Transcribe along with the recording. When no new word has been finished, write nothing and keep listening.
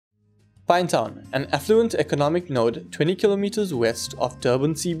Pinetown, an affluent economic node 20 kilometers west of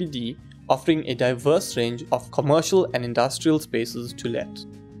Durban CBD, offering a diverse range of commercial and industrial spaces to let.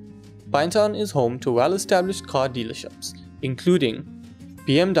 Pinetown is home to well-established car dealerships, including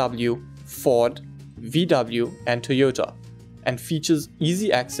BMW, Ford, VW, and Toyota, and features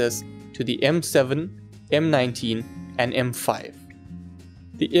easy access to the M7, M19, and M5.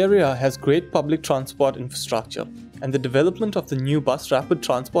 The area has great public transport infrastructure, and the development of the new bus rapid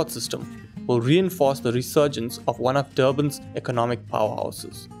transport system will reinforce the resurgence of one of Durban's economic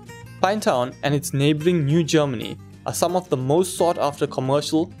powerhouses. Pinetown and its neighbouring New Germany are some of the most sought-after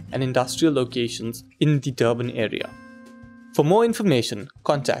commercial and industrial locations in the Durban area. For more information,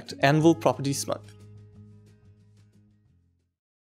 contact ANVIL Property Smith.